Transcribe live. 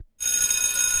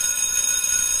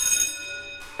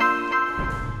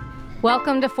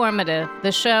Welcome to Formative,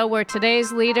 the show where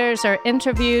today's leaders are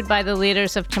interviewed by the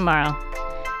leaders of tomorrow.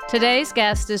 Today's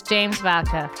guest is James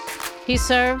Vacca. He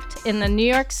served in the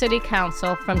New York City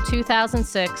Council from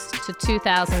 2006 to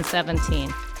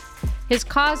 2017. His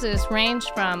causes range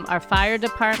from our fire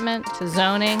department to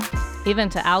zoning, even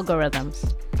to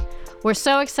algorithms. We're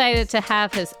so excited to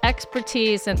have his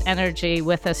expertise and energy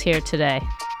with us here today.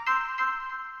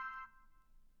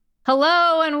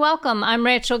 Hello and welcome. I'm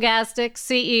Rachel Gazdick,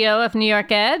 CEO of New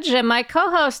York Edge, and my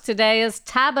co-host today is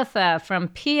Tabitha from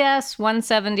PS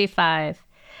 175.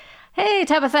 Hey,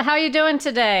 Tabitha, how are you doing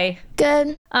today?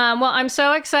 Good. Well, I'm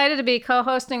so excited to be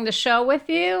co-hosting the show with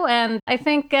you, and I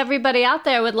think everybody out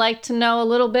there would like to know a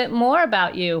little bit more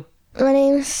about you. My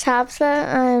name's Tabitha.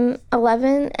 I'm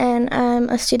 11, and I'm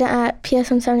a student at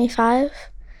PS 175,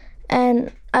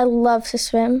 and I love to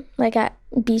swim, like at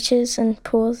beaches and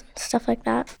pools and stuff like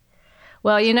that.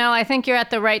 Well, you know, I think you're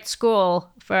at the right school.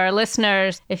 For our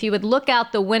listeners, if you would look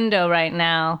out the window right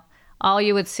now, all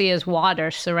you would see is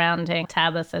water surrounding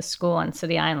Tabitha's school on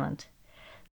City Island.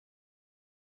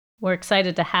 We're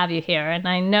excited to have you here. And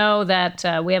I know that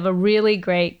we have a really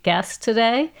great guest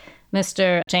today,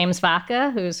 Mr. James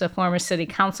Vacca, who's a former city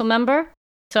council member.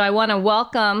 So I want to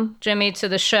welcome Jimmy to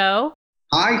the show.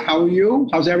 Hi, how are you?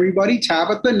 How's everybody?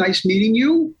 Tabitha, nice meeting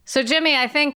you. So Jimmy, I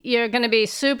think you're going to be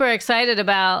super excited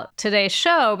about today's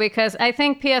show because I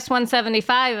think PS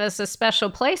 175 is a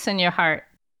special place in your heart.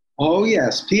 Oh,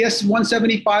 yes. PS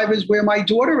 175 is where my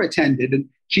daughter attended. And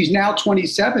she's now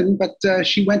 27, but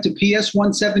she went to PS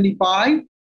 175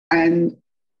 and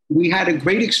we had a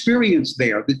great experience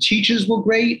there. The teachers were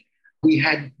great. We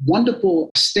had wonderful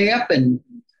staff and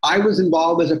I was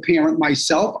involved as a parent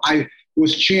myself. I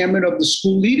was chairman of the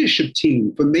school leadership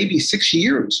team for maybe 6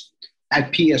 years at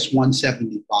PS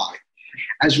 175.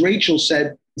 As Rachel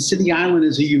said, City Island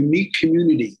is a unique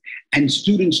community and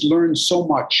students learn so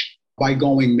much by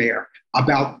going there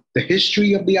about the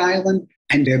history of the island,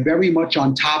 and they're very much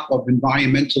on top of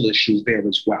environmental issues there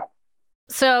as well.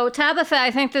 So Tabitha, I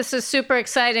think this is super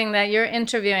exciting that you're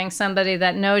interviewing somebody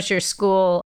that knows your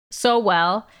school so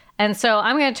well. And so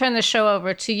I'm going to turn the show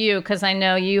over to you because I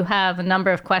know you have a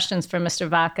number of questions for Mr.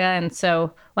 Vacca. And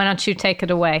so why don't you take it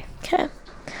away? Okay.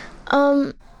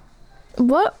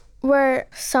 What were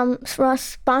some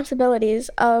responsibilities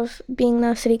of being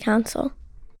the city council?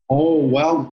 Oh,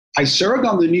 well, I served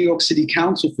on the New York City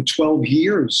Council for 12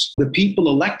 years. The people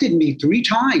elected me 3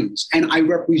 times, and I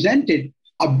represented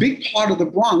a big part of the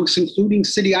Bronx, including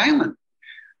City Island.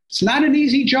 It's not an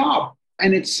easy job.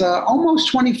 And it's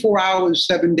almost 24 hours,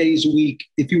 7 days a week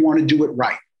if you want to do it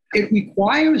right. It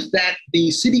requires that the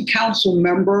city council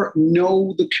member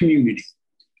know the community,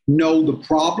 know the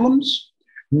problems,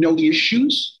 know the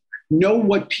issues, know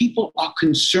what people are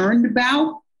concerned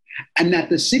about, and that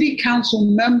the city council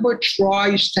member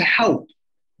tries to help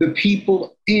the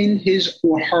people in his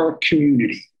or her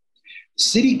community.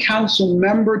 City council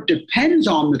member depends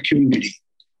on the community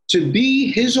to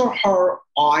be his or her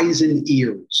eyes and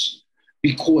ears,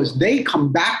 because they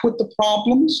come back with the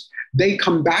problems, they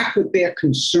come back with their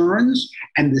concerns,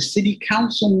 and the city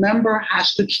council member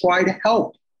has to try to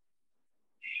help.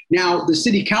 Now, the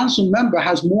city council member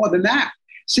has more than that.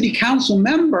 City council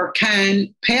member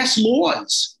can pass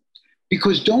laws,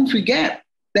 because don't forget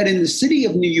that in the city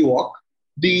of New York,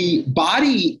 the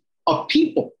body of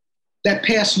people that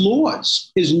pass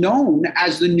laws is known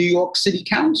as the New York City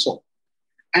Council.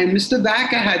 And Mr.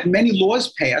 Vacca had many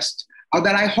laws passed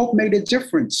that I hope made a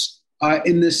difference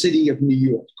in the city of New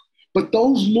York. But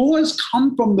those laws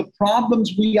come from the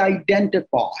problems we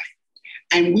identify.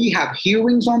 And we have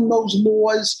hearings on those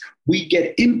laws. We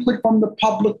get input from the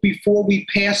public before we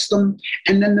pass them.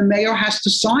 And then the mayor has to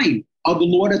sign the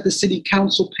law that the city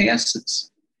council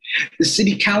passes. The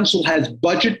city council has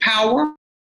budget power.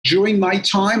 During my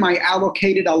time, I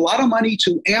allocated a lot of money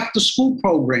to after-school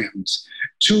programs,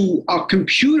 to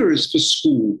computers for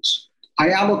schools. I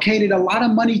allocated a lot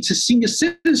of money to senior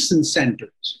citizen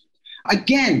centers.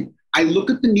 Again, I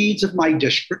look at the needs of my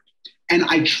district and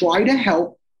I try to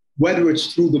help, whether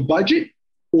it's through the budget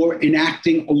or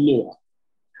enacting a law.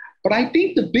 But I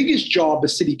think the biggest job a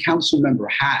city council member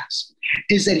has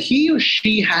is that he or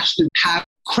she has to have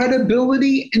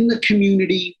credibility in the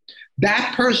community.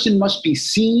 That person must be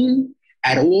seen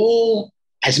at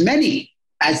as many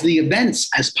as the events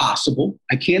as possible.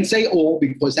 I can't say all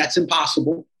because that's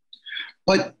impossible.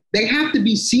 But they have to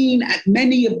be seen at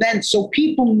many events so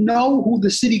people know who the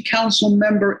city council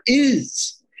member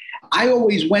is. I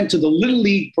always went to the Little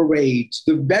League parades,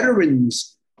 the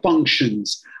veterans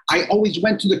functions. I always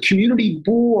went to the community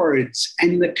boards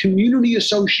and the community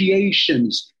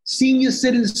associations, senior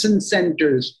citizen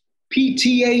centers,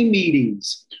 PTA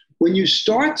meetings, when you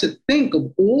start to think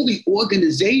of all the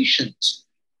organizations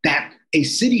that a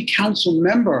city council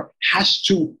member has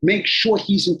to make sure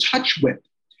he's in touch with,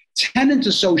 tenant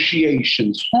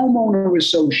associations, homeowner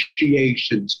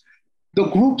associations, the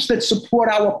groups that support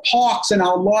our parks and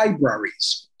our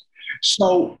libraries.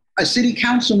 So a city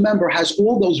council member has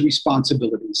all those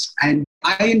responsibilities. And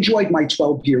I enjoyed my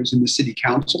 12 years in the city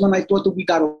council, and I thought that we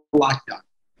got a lot done.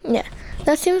 Yeah,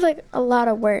 that seems like a lot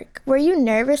of work. Were you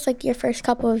nervous like your first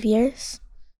couple of years?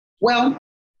 Well,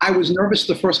 I was nervous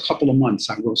the first couple of months,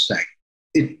 I will say.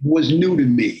 It was new to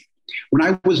me. When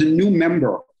I was a new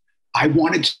member, I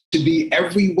wanted to be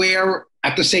everywhere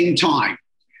at the same time.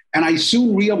 And I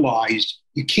soon realized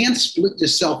you can't split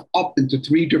yourself up into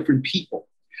 3 different people.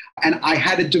 And I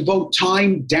had to devote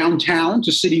time downtown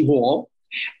to City Hall,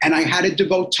 and I had to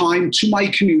devote time to my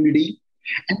community.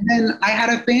 And then I had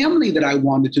a family that I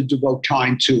wanted to devote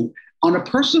time to on a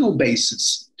personal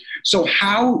basis. So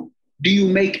how do you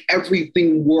make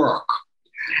everything work?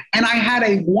 And I had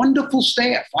a wonderful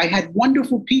staff. I had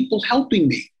wonderful people helping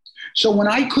me. So when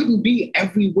I couldn't be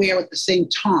everywhere at the same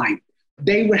time,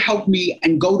 they would help me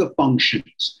and go to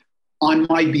functions on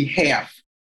my behalf.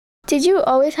 Did you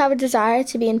always have a desire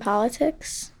to be in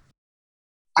politics?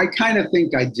 I kind of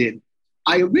think I did.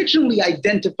 I originally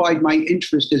identified my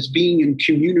interest as being in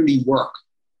community work.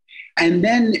 And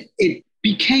then it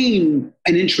became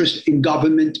an interest in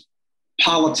government,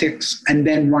 politics, and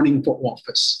then running for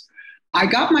office. I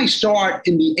got my start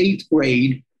in the 8th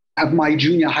grade of my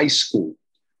junior high school.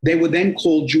 They were then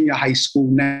called junior high school.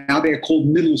 Now they're called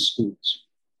middle schools.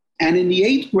 And in the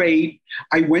 8th grade,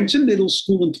 I went to middle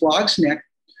school in Throgs Neck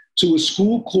to a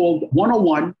school called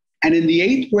 101. And in the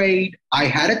 8th grade, I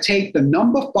had to take the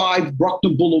number 5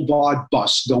 Bruckner Boulevard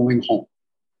bus going home.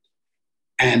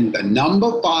 And the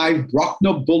number 5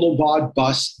 Bruckner Boulevard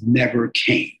bus never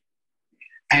came.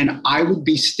 And I would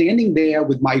be standing there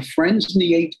with my friends in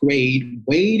the 8th grade,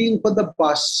 waiting for the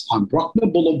bus on Bruckner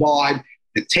Boulevard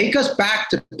to take us back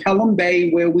to Pelham Bay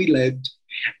where we lived,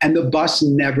 and the bus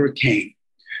never came.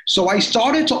 So I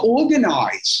started to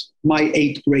organize my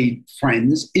 8th grade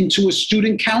friends into a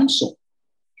student council.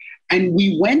 And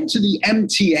we went to the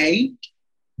MTA,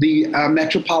 the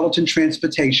Metropolitan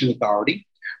Transportation Authority.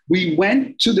 We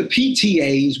went to the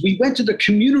PTAs. We went to the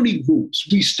community groups.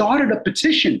 We started a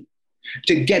petition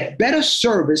to get better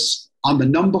service on the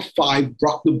number 5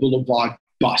 Bruckner Boulevard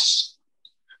bus.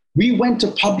 We went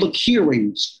to public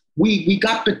hearings. We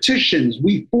got petitions.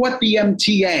 We fought the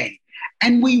MTA,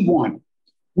 and we won.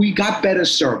 We got better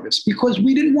service because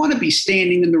we didn't want to be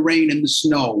standing in the rain and the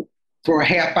snow for a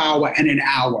half hour and an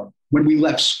hour when we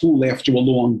left school after a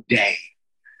long day.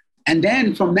 And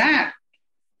then from that,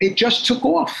 it just took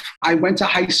off. I went to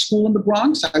high school in the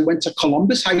Bronx. I went to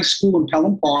Columbus High School in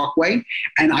Pelham Parkway,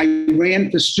 and I ran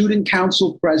for student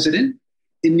council president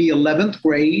in the 11th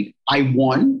grade. I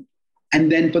won.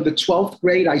 And then for the 12th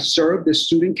grade, I served as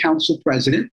student council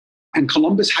president. And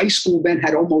Columbus High School then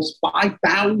had almost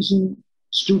 5,000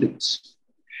 students.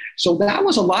 So that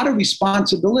was a lot of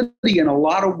responsibility and a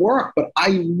lot of work, but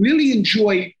I really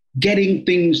enjoy getting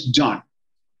things done.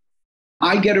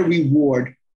 I get a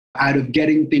reward out of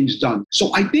getting things done.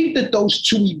 So I think that those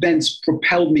 2 events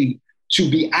propelled me to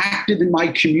be active in my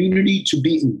community, to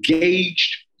be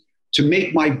engaged, to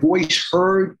make my voice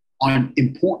heard on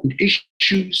important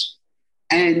issues.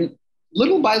 And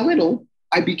little by little,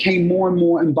 I became more and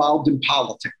more involved in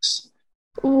politics.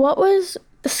 What was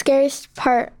the scariest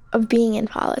part of being in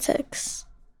politics?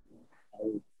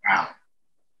 Oh, wow.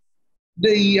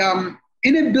 The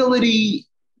inability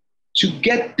to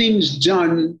get things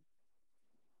done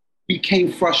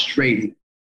became frustrating.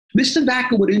 Mr.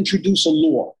 Vacca would introduce a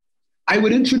law. I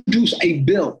would introduce a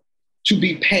bill to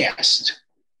be passed,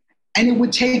 and it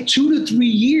would take 2 to 3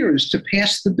 years to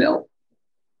pass the bill.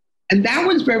 And that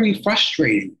was very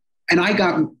frustrating, and I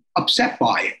got upset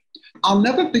by it. I'll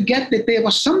never forget that there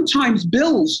were sometimes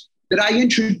bills that I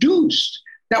introduced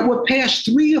that were passed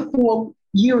 3 or 4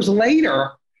 years later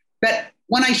that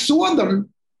when I saw them,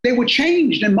 they were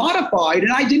changed and modified,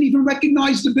 and I didn't even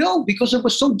recognize the bill because it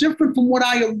was so different from what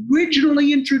I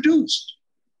originally introduced.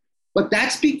 But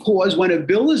that's because when a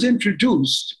bill is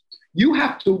introduced, you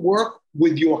have to work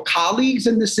with your colleagues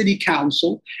in the city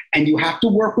council, and you have to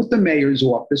work with the mayor's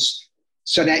office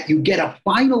so that you get a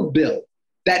final bill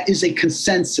that is a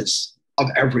consensus of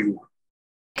everyone.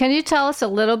 Can you tell us a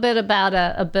little bit about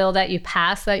a bill that you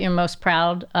passed that you're most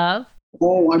proud of?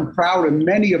 Oh, I'm proud of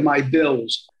many of my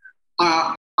bills.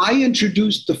 I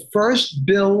introduced the first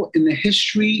bill in the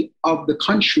history of the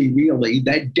country, really,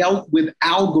 that dealt with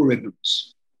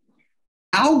algorithms.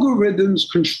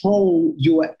 Algorithms control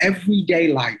your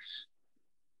everyday life.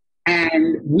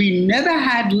 And we never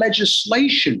had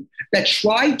legislation that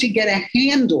tried to get a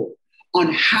handle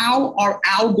on how our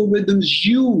algorithms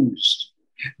used.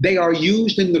 They are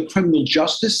used in the criminal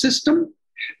justice system.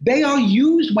 They are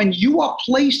used when you are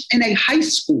placed in a high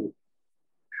school.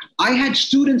 I had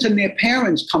students and their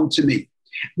parents come to me.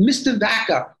 Mr.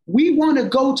 Vacca, we want to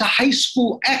go to high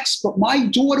school X, but my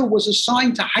daughter was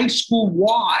assigned to high school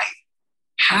Y.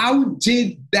 How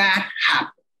did that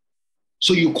happen?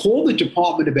 So you call the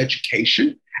Department of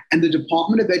Education, and the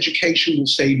Department of Education will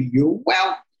say to you, well,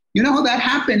 you know how that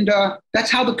happened?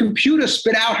 That's how the computer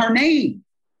spit out her name.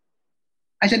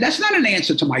 I said, that's not an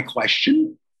answer to my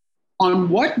question. On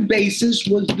what basis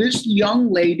was this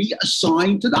young lady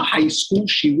assigned to the high school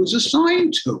she was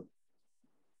assigned to?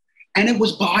 And it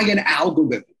was by an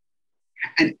algorithm.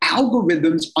 And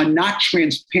algorithms are not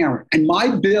transparent. And my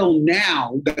bill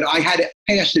now that I had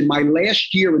passed in my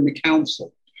last year in the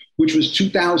council, which was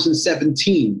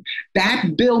 2017,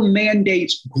 that bill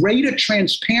mandates greater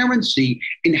transparency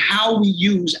in how we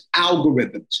use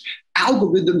algorithms.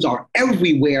 Algorithms are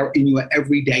everywhere in your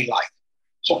everyday life.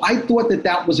 So I thought that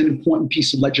that was an important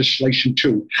piece of legislation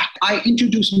too. I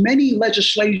introduced many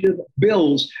legislative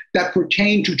bills that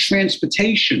pertain to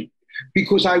transportation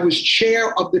because I was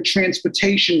chair of the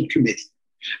Transportation Committee.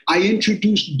 I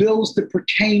introduced bills that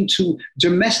pertain to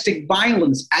domestic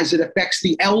violence as it affects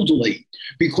the elderly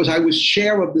because I was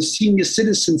chair of the Senior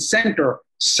Citizen Center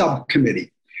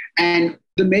subcommittee. And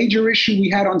the major issue we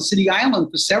had on City Island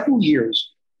for several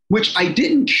years, which I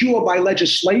didn't cure by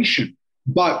legislation,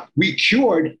 but we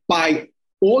cured by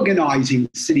organizing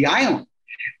City Island,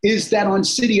 is that on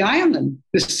City Island,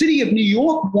 the city of New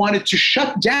York wanted to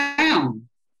shut down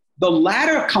the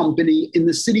ladder company in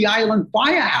the City Island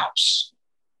firehouse.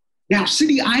 Now,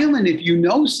 City Island, if you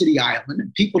know City Island,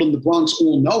 and people in the Bronx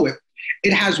all know it,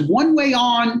 it has one way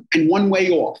on and one way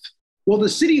off. Well, the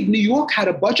city of New York had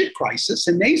a budget crisis,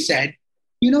 and they said,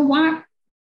 you know what?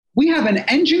 We have an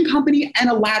engine company and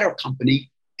a ladder company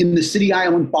in the City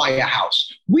Island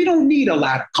firehouse. We don't need a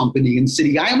ladder company in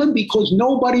City Island because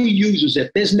nobody uses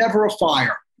it. There's never a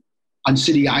fire on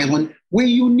City Island where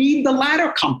you need the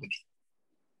ladder company.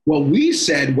 Well, we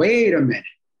said, wait a minute.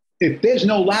 If there's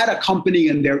no ladder company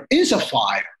and there is a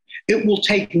fire, it will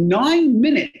take 9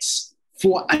 minutes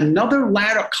for another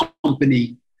ladder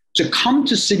company to come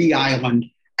to City Island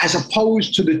as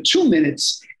opposed to the 2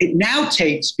 minutes it now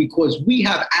takes because we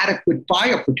have adequate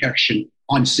fire protection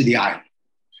on City Island.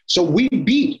 So we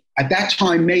beat, at that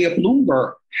time, Mayor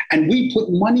Bloomberg, and we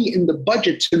put money in the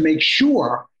budget to make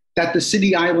sure that the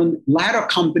City Island ladder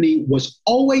company was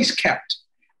always kept.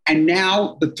 And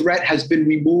now the threat has been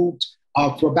removed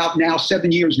for about now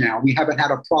 7 years now. We haven't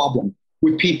had a problem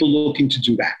with people looking to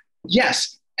do that.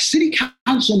 Yes, a city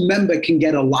council member can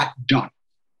get a lot done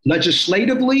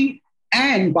legislatively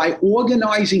and by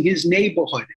organizing his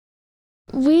neighborhood.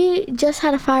 We just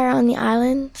had a fire on the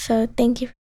island, so thank you.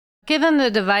 Given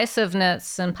the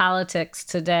divisiveness in politics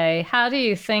today, how do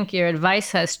you think your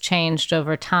advice has changed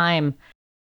over time?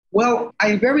 Well,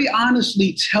 I very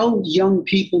honestly tell young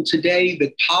people today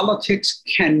that politics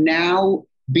can now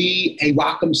be a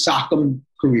rock'em sock'em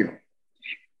career.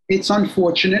 It's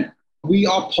unfortunate. We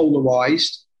are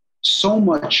polarized so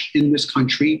much in this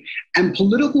country, and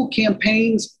political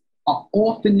campaigns are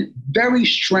often very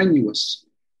strenuous.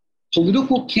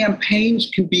 Political campaigns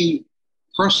can be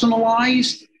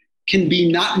personalized, can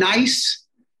be not nice,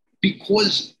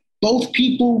 because both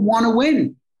people want to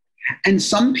win. And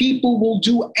some people will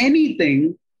do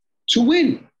anything to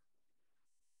win.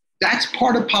 That's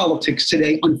part of politics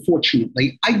today,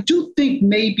 unfortunately. I do think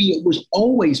maybe it was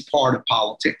always part of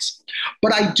politics,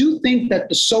 but I do think that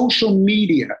the social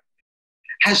media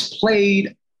has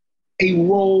played a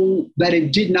role that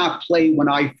it did not play when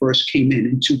I first came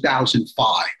in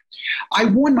 2005. I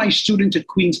warn my students at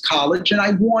Queens College, and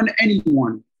I warn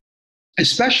anyone,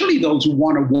 especially those who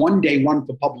want to one day run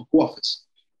for public office.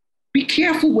 Be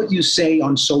careful what you say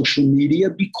on social media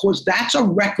because that's a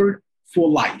record for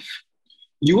life.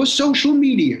 Your social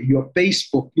media, your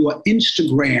Facebook, your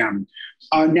Instagram,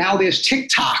 now there's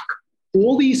TikTok,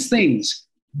 all these things,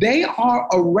 they are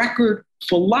a record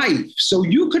for life. So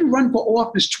you could run for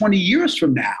office 20 years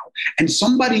from now and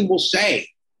somebody will say,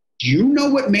 do you know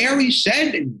what Mary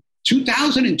said in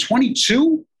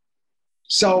 2022?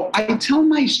 So I tell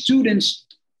my students,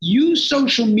 use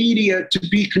social media to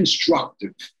be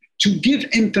constructive, to give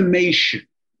information,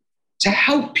 to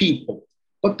help people,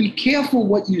 but be careful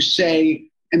what you say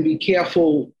and be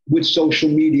careful with social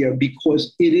media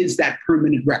because it is that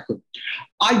permanent record.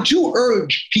 I do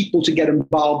urge people to get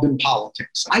involved in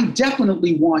politics. I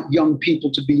definitely want young people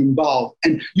to be involved.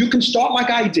 And you can start like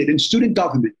I did in student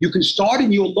government. You can start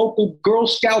in your local Girl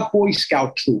Scout, Boy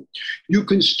Scout troop. You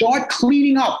can start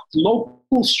cleaning up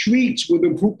local streets with a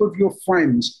group of your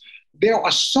friends. There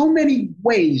are so many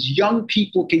ways young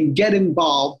people can get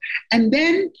involved. And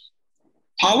then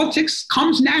politics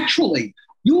comes naturally.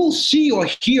 You will see or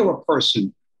hear a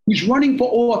person who's running for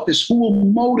office who will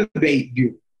motivate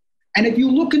you. And if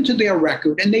you look into their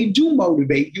record and they do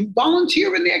motivate you,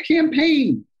 volunteer in their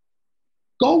campaign.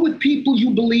 Go with people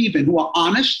you believe in who are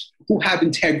honest, who have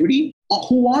integrity,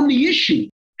 who on the issue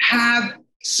have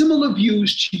similar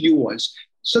views to yours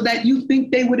so that you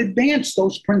think they would advance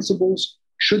those principles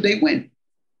should they win.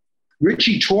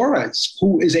 Richie Torres,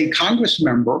 who is a Congress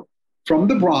member from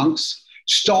the Bronx,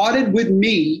 started with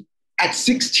me at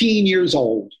 16 years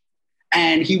old.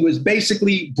 And he was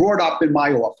basically brought up in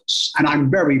my office. And I'm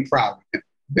very proud of him,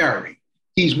 very.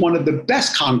 He's one of the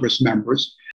best Congress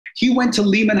members. He went to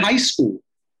Lehman High School,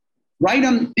 right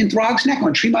in Throgs Neck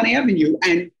on Tremont Avenue.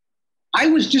 And I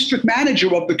was district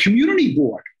manager of the community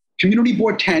board, Community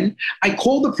Board 10. I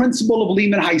called the principal of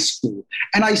Lehman High School.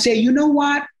 And I say, you know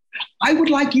what? I would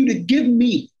like you to give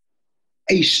me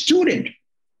a student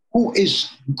who is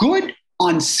good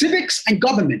on civics and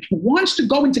government, who wants to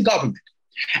go into government,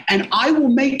 and I will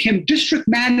make him district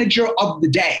manager of the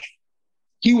day.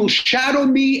 He will shadow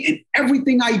me in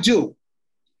everything I do.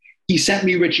 He sent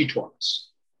me Richie Torres.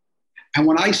 And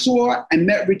when I saw and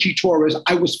met Richie Torres,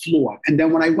 I was floored. And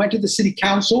then when I went to the city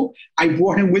council, I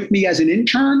brought him with me as an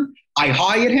intern. I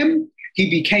hired him.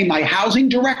 He became my housing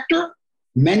director,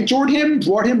 mentored him,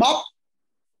 brought him up,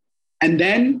 and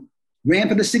then ran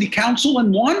for the city council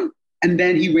and won. And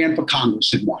then he ran for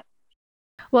Congress and won.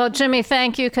 Well, Jimmy,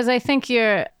 thank you, because I think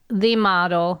you're the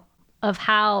model of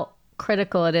how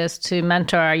critical it is to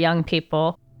mentor our young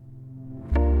people.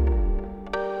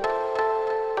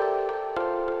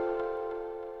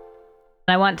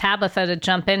 I want Tabitha to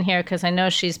jump in here because I know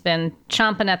she's been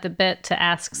chomping at the bit to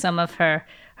ask some of her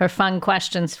fun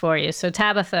questions for you. So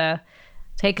Tabitha,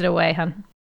 take it away, hon.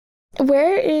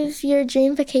 Where is your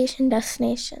dream vacation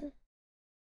destination?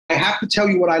 I have to tell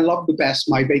you what I love the best.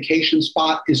 My vacation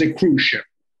spot is a cruise ship.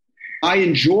 I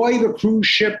enjoy the cruise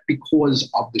ship because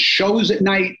of the shows at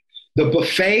night, the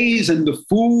buffets and the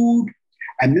food.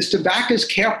 And Mr. Vacca is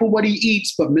careful what he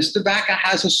eats, but Mr. Vacca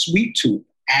has a sweet tooth.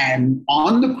 And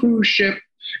on the cruise ship,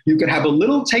 you can have a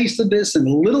little taste of this and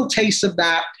a little taste of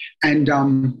that. And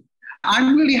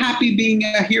I'm really happy being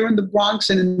here in the Bronx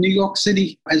and in New York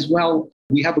City as well.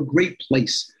 We have a great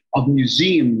place of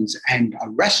museums and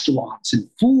restaurants and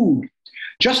food.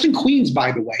 Just in Queens,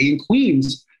 by the way, in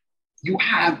Queens, you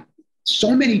have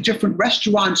so many different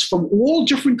restaurants from all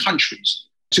different countries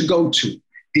to go to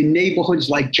in neighborhoods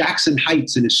like Jackson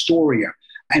Heights and Astoria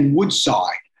and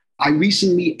Woodside. I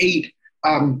recently ate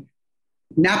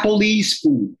Nepalese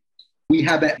food. We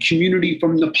have a community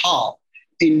from Nepal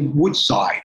in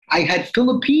Woodside. I had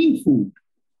Philippine food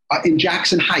in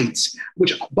Jackson Heights,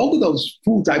 which both of those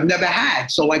foods I've never had.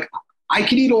 So like I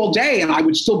could eat all day and I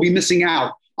would still be missing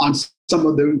out on some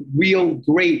of the real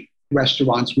great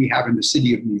restaurants we have in the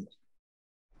city of New York.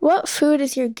 What food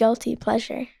is your guilty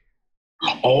pleasure?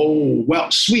 Oh, well,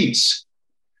 sweets.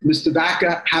 Mr.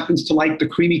 Vacca happens to like the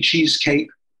creamy cheesecake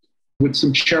with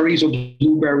some cherries or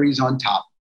blueberries on top.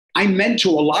 I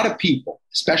mentor a lot of people,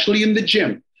 especially in the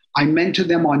gym. I mentor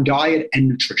them on diet and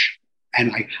nutrition.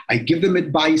 And I give them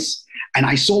advice. And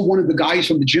I saw one of the guys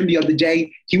from the gym the other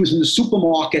day. He was in the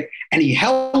supermarket and he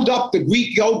held up the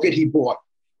Greek yogurt he bought.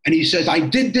 And he says, I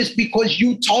did this because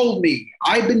you told me.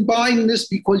 I've been buying this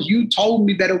because you told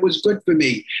me that it was good for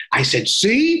me. I said,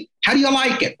 see, how do you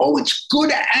like it? Oh, it's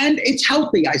good and it's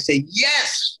healthy. I say,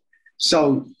 yes.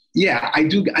 So yeah, I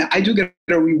do get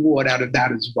a reward out of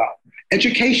that as well.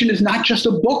 Education is not just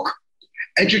a book.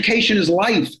 Education is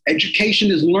life. Education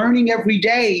is learning every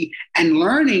day. And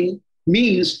learning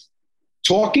means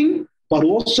talking, but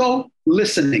also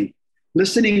listening.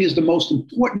 Listening is the most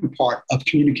important part of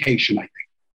communication, I think.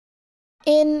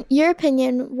 In your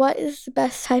opinion, what is the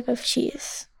best type of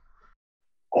cheese?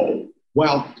 Oh,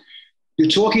 well, you're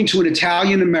talking to an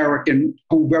Italian American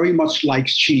who very much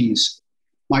likes cheese.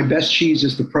 My best cheese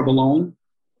is the provolone,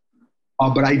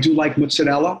 but I do like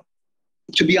mozzarella.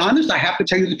 To be honest, I have to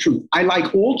tell you the truth. I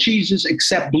like all cheeses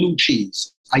except blue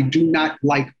cheese. I do not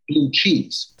like blue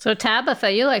cheese. So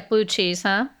Tabitha, you like blue cheese,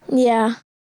 huh? Yeah.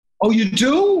 Oh, you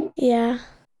do? Yeah.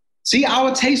 See,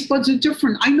 our taste buds are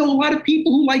different. I know a lot of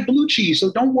people who like blue cheese,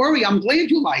 so don't worry. I'm glad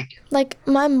you like it. Like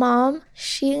my mom,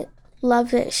 she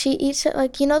loves it. She eats it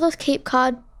like, you know those Cape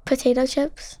Cod potato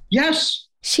chips? Yes.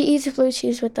 She eats blue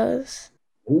cheese with those.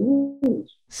 Ooh,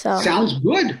 So sounds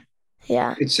good.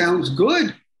 yeah. It sounds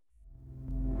good.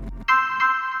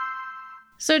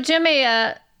 So, Jimmy,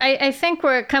 I think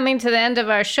we're coming to the end of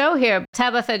our show here.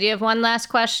 Tabitha, do you have one last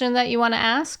question that you want to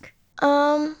ask?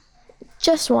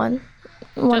 Just one.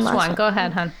 Just one. Go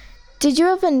ahead, hon. Did you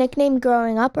have a nickname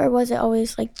growing up, or was it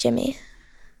always like Jimmy?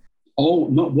 Oh,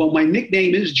 no. Well, my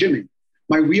nickname is Jimmy.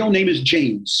 My real name is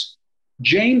James.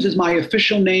 James is my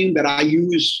official name that I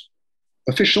use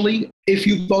officially. If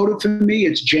you voted for me,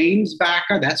 it's James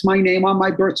Vacca. That's my name on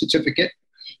my birth certificate.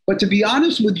 But to be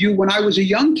honest with you, when I was a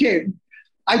young kid,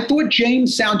 I thought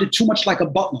James sounded too much like a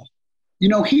butler. You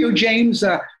know, here, James,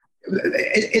 I'm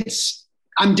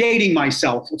dating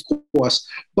myself, of course,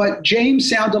 but James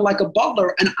sounded like a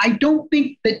butler, and I don't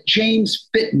think that James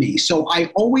fit me. So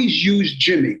I always use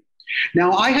Jimmy.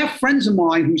 Now, I have friends of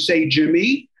mine who say,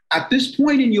 Jimmy, at this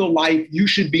point in your life, you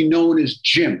should be known as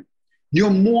Jim. You're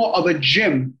more of a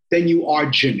Jim than you are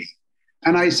Jimmy.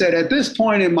 And I said, at this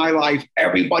point in my life,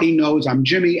 everybody knows I'm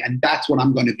Jimmy, and that's what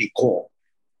I'm going to be called.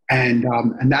 And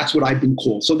that's what I've been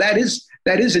called. So that is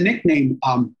a nickname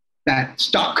that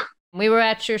stuck. We were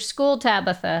at your school,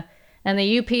 Tabitha, and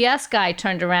the UPS guy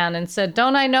turned around and said,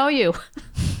 "Don't I know you?"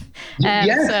 And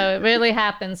yes. So it really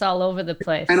happens all over the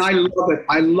place. And I love it.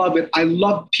 I love it. I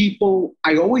love people.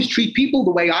 I always treat people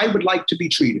the way I would like to be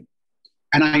treated.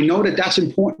 And I know that that's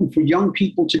important for young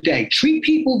people today. Treat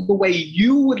people the way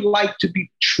you would like to be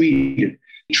treated.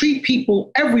 Treat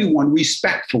people, everyone,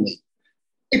 respectfully.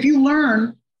 If you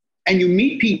learn and you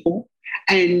meet people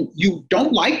and you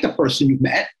don't like the person you've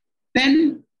met,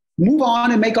 then move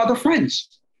on and make other friends.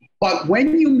 But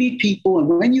when you meet people and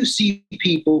when you see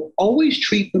people, always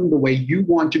treat them the way you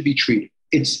want to be treated.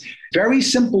 It's very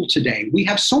simple today. We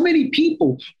have so many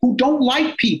people who don't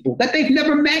like people that they've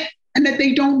never met and that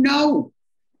they don't know.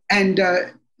 And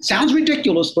sounds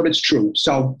ridiculous, but it's true.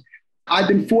 So I've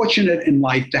been fortunate in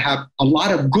life to have a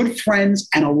lot of good friends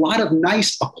and a lot of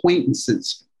nice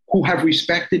acquaintances who have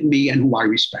respected me and who I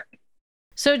respect.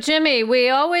 So, Jimmy, we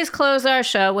always close our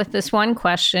show with this one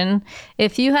question.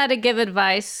 If you had to give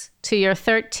advice to your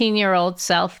 13-year-old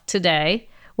self today,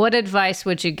 what advice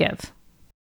would you give?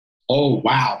 Oh,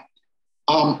 wow.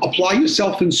 Apply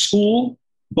yourself in school,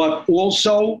 but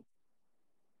also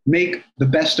make the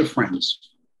best of friends.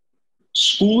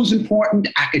 School is important,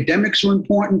 academics are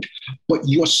important, but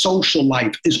your social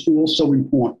life is also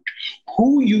important.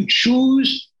 Who you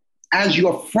choose as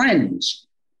your friends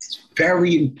is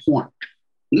very important.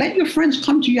 Let your friends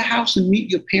come to your house and meet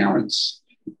your parents.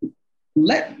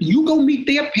 Let you go meet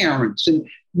their parents and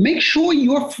make sure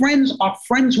your friends are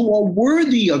friends who are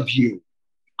worthy of you.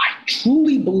 I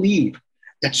truly believe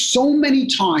that so many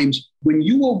times when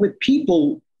you are with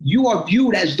people, you are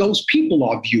viewed as those people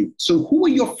are viewed. So who are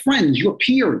your friends, your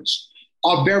peers,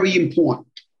 are very important.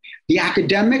 The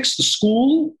academics, the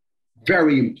school,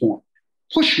 very important.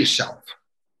 Push yourself.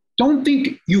 Don't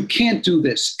think you can't do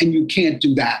this and you can't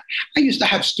do that. I used to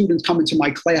have students come into my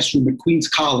classroom at Queens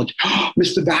College. Oh,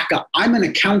 Mr. Vacca, I'm an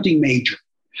accounting major.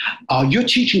 You're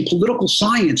teaching political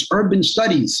science, urban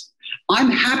studies. I'm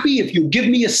happy if you give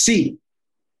me a C.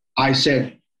 I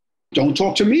said, don't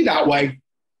talk to me that way.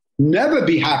 Never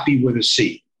be happy with a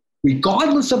C.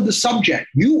 Regardless of the subject,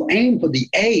 you aim for the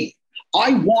A.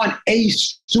 I want A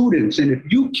students. And if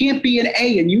you can't be an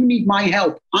A and you need my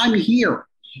help, I'm here.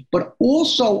 But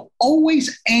also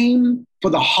always aim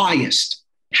for the highest.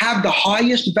 Have the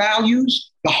highest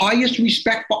values, the highest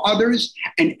respect for others,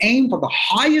 and aim for the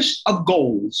highest of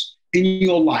goals in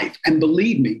your life. And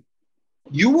believe me,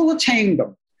 you will attain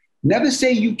them. Never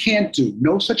say you can't do.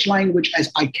 No such language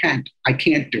as I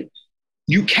can't do.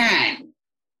 You can.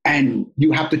 And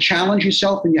you have to challenge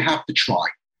yourself and you have to try.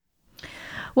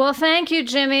 Well, thank you,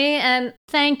 Jimmy. And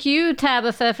thank you,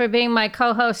 Tabitha, for being my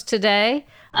co-host today.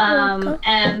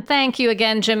 And thank you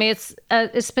again, Jimmy.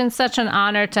 It's been such an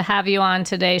honor to have you on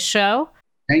today's show.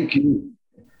 Thank you.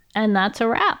 And that's a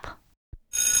wrap.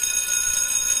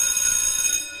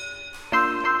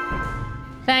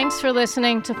 Thanks for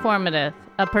listening to Formative,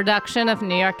 a production of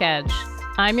New York Edge.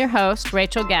 I'm your host,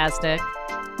 Rachel Gazdick.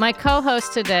 My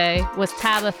co-host today was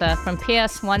Tabitha from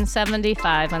PS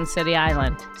 175 on City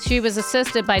Island. She was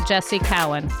assisted by Jesse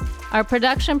Cowan. Our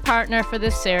production partner for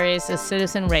this series is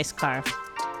Citizen Racecar.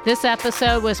 This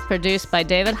episode was produced by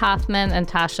David Hoffman and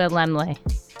Tasha Lemley.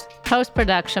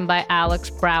 Post-production by Alex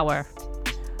Brower.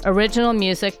 Original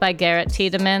music by Garrett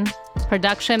Tiedemann.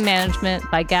 Production management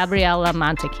by Gabriella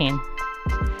Montequin.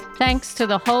 Thanks to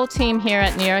the whole team here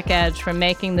at New York Edge for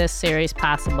making this series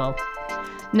possible.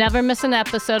 Never miss an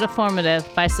episode of Formative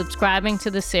by subscribing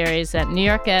to the series at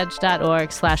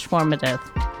newyorkedge.org/formative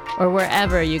or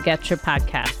wherever you get your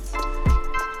podcasts.